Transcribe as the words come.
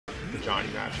the Johnny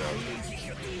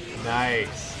matchup.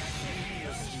 Nice.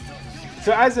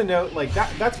 So as a note, like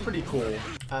that's pretty cool.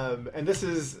 And this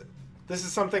is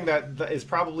something that is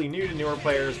probably new to newer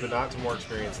players, but not to more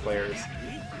experienced players.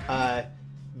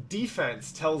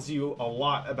 Defense tells you a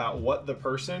lot about what the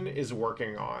person is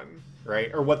working on, right?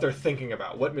 Or what they're thinking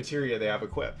about, what materia they have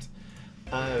equipped.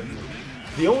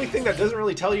 The only thing that doesn't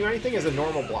really tell you anything is a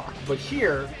normal block. But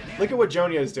here, look at what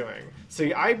Jonio's doing. So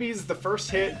he IBs the first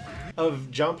hit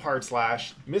of jump hard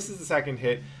slash, misses the second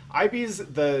hit,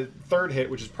 IBs the third hit,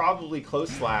 which is probably close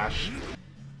slash,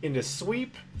 into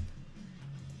sweep.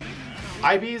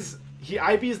 He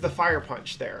IBs the fire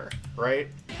punch there, right?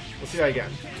 Let's see that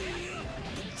again.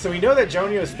 So we know that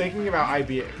Jonio is thinking about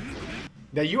IBing.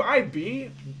 Now you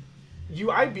IB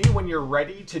when you're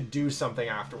ready to do something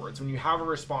afterwards, when you have a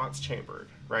response chambered,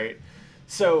 right?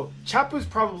 So Chapu's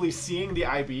probably seeing the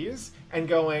IBs and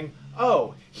going,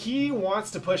 oh, he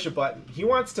wants to push a button. He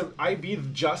wants to IB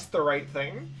just the right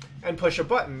thing and push a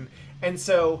button. And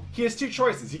so he has two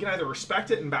choices. He can either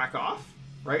respect it and back off,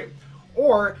 right?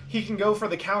 Or he can go for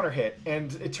the counter hit.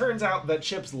 And it turns out that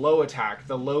Chip's low attack,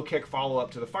 the low kick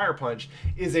follow-up to the fire punch,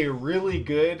 is a really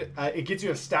good, it gives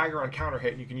you a stagger on counter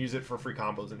hit, and you can use it for free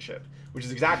combos and Chip, which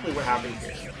is exactly what happened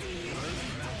here.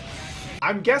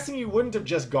 I'm guessing you wouldn't have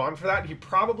just gone for that. He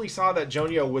probably saw that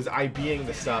Jonio was IBing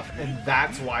the stuff, and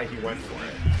that's why he went for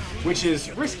it, which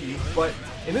is risky, but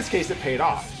in this case it paid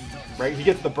off, right? He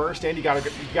gets the burst, and he got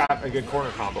a good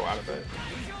corner combo out of it.